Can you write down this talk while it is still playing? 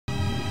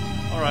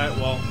Alright,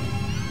 well,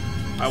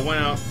 I went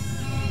out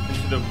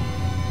into the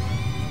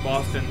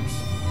Bostons,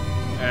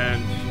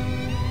 and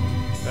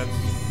that's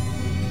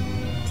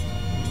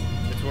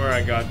where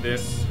I got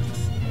this.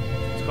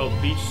 It's called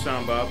Beach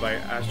Samba by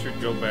Astrid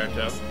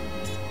Gilberto,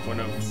 one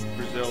of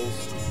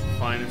Brazil's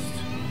finest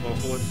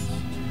vocalists,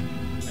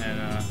 and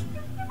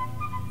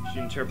she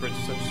interprets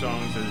such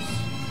songs as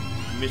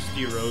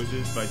Misty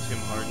Roses by Tim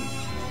Hardin,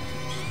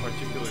 which is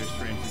particularly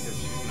strange because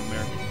she's an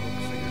American folk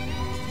singer.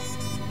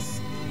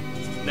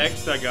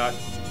 Next I got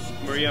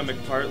Maria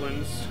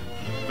McPartland's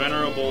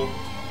venerable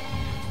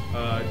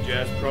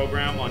jazz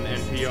program on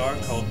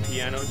NPR called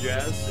Piano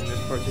Jazz. In this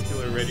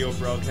particular radio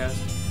broadcast,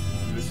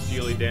 it was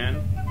Steely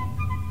Dan.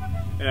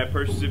 And I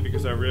purchased it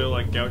because I really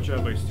like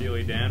Gaucha by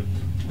Steely Dan.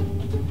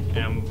 And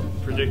I'm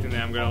predicting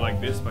that I'm going to like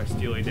this by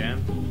Steely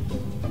Dan.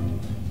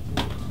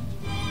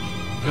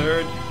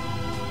 Third,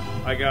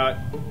 I got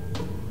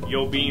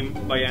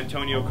Yobim by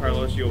Antonio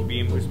Carlos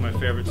Yobim, who's my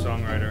favorite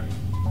songwriter.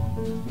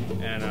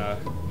 And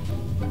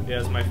it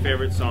has my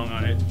favorite song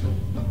on it,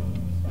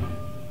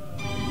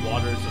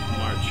 Waters of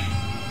March.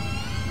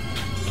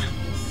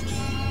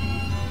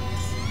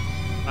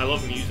 I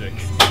love music.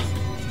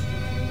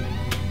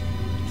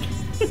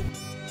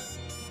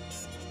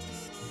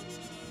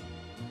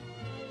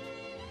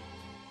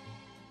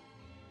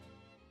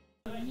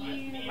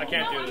 I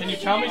can't do this. Can you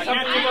tell me something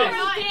about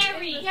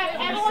Yeah,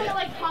 everyone that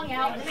like hung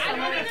out.